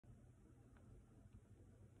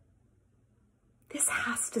This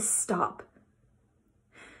has to stop.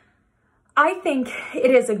 I think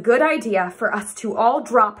it is a good idea for us to all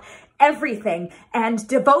drop everything and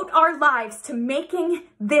devote our lives to making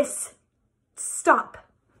this stop.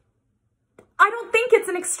 I don't think it's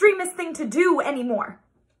an extremist thing to do anymore.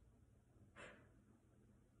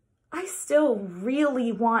 I still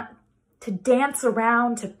really want to dance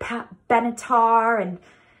around to Pat Benatar and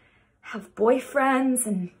have boyfriends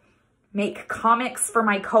and make comics for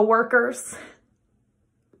my coworkers.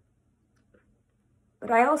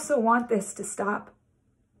 But I also want this to stop.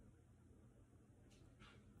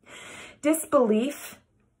 Disbelief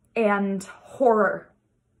and horror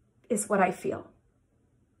is what I feel.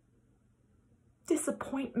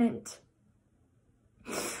 Disappointment.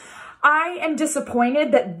 I am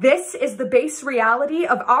disappointed that this is the base reality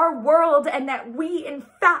of our world and that we, in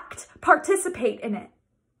fact, participate in it.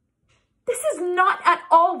 This is not at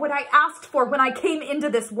all what I asked for when I came into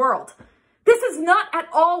this world. This is not at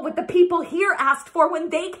all what the people here asked for when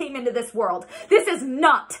they came into this world. This is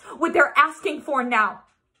not what they're asking for now.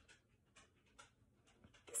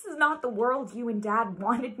 This is not the world you and Dad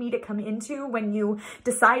wanted me to come into when you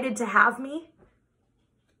decided to have me.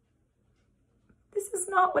 This is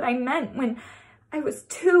not what I meant when I was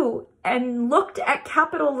 2 and looked at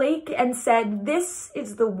Capitol Lake and said, this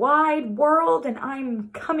is the wide world and I'm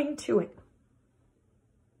coming to it.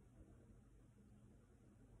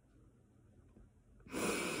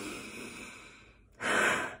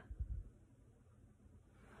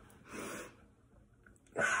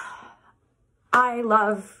 I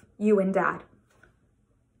love you and Dad.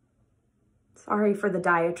 Sorry for the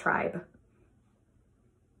diatribe.